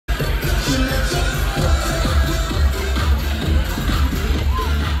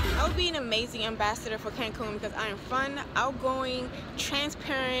the ambassador for Cancun because I am fun, outgoing,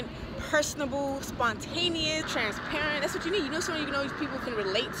 transparent, personable, spontaneous, transparent. That's what you need. You know someone you know people can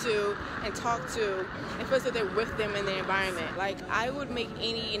relate to and talk to and feel as though they're with them in their environment. Like, I would make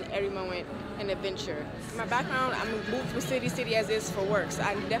any and every moment an adventure. In my background, I'm moved from city to city as is for work, so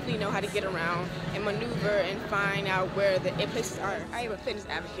I definitely know how to get around and maneuver and find out where the places are. I am a fitness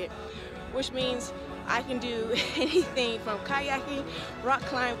advocate, which means I can do anything from kayaking, rock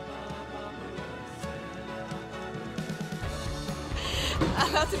climbing. I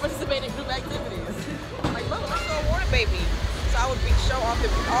love to participate in group activities. Like, look, I'm still a water baby. So I would show off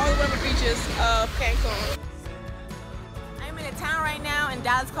all the river beaches of Cancun. I'm in a town right now in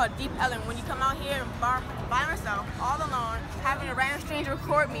Dallas called Deep Ellum. When you come out here and bar by myself, all alone, having a random stranger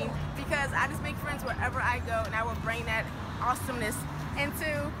record me, because I just make friends wherever I go, and I will bring that awesomeness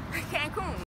into